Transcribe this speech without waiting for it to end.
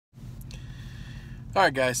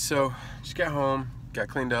Alright guys, so just got home, got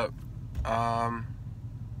cleaned up,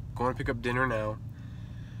 going to pick up dinner now.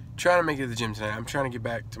 Trying to make it to the gym tonight. I'm trying to get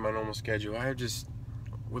back to my normal schedule. I have just,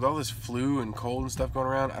 with all this flu and cold and stuff going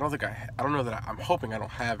around, I'm hoping I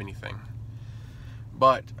don't have anything.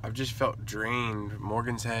 But I've just felt drained.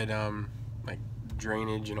 Morgan's had like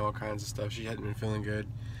drainage and all kinds of stuff. She hadn't been feeling good.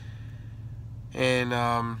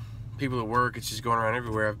 And people at work, it's just going around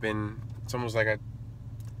everywhere. It's almost like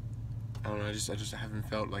I don't know, I just haven't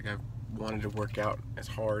felt like I've wanted to work out as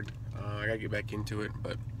hard. I gotta get back into it,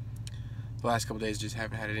 but the last couple days just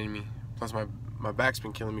haven't had it in me. Plus my back's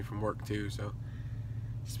been killing me from work too, so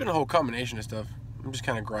it's been a whole combination of stuff. I'm just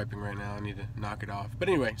kind of griping right now. I need to knock it off. But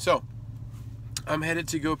anyway, so I'm headed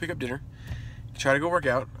to go pick up dinner, try to go work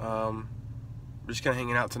out. We're just kind of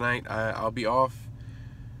hanging out tonight. I'll be off,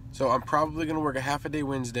 so I'm probably gonna work a half a day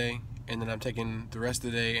Wednesday, and then I'm taking the rest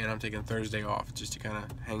of the day, and I'm taking Thursday off just to kind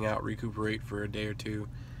of hang out, recuperate for a day or two,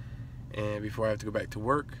 and before I have to go back to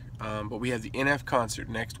work. But we have the NF concert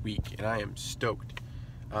next week, and I am stoked.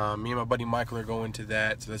 Me and my buddy Michael are going to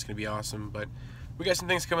that, so that's going to be awesome. But we got some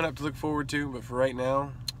things coming up to look forward to, but for right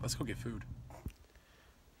now, let's go get food.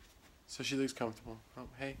 So she looks comfortable. Oh,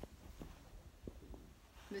 hey.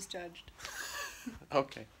 Misjudged.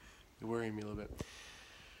 Okay. You're worrying me a little bit.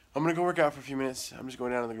 I'm going to go work out for a few minutes. I'm just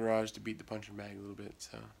going down in the garage to beat the punching bag a little bit.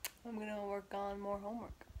 So I'm going to work on more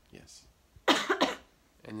homework. yes.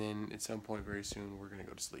 And then at some point very soon, we're going to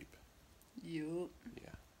go to sleep. You. Yeah.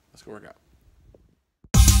 Let's go work out.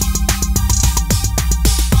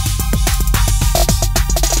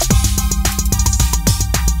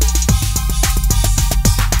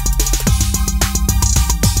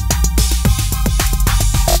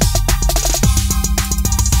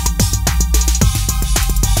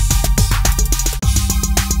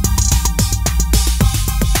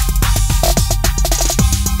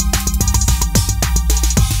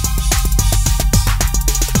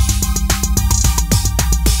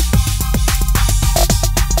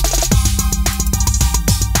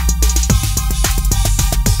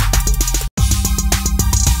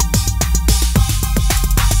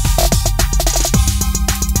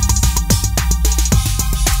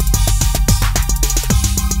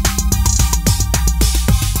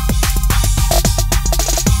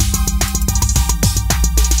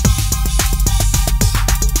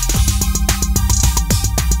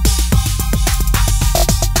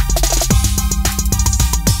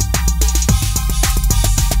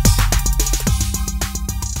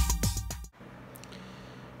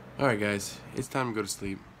 Alright guys, it's time to go to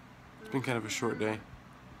sleep. It's been kind of a short day.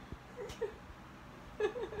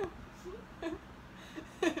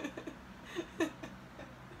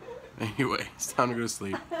 Anyway, it's time to go to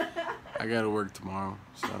sleep. I gotta work tomorrow,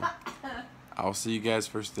 so I'll see you guys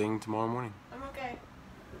first thing tomorrow morning. I'm okay.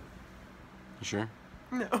 You sure?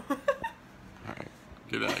 No. Alright,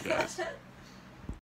 good night guys.